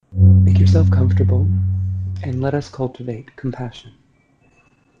yourself comfortable and let us cultivate compassion.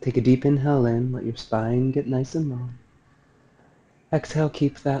 Take a deep inhale in, let your spine get nice and long. Exhale,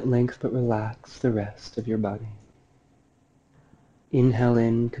 keep that length but relax the rest of your body. Inhale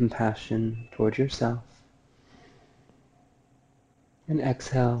in compassion toward yourself. And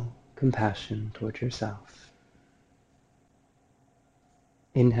exhale compassion toward yourself.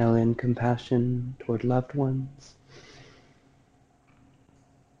 Inhale in compassion toward loved ones.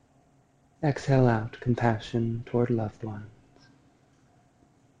 Exhale out compassion toward loved ones.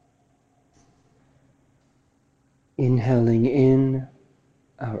 Inhaling in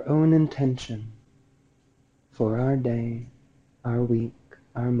our own intention for our day, our week,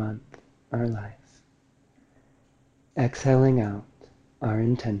 our month, our life. Exhaling out our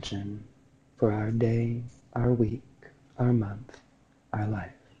intention for our day, our week, our month, our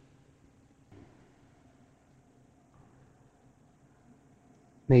life.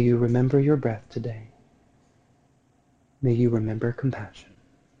 May you remember your breath today. May you remember compassion.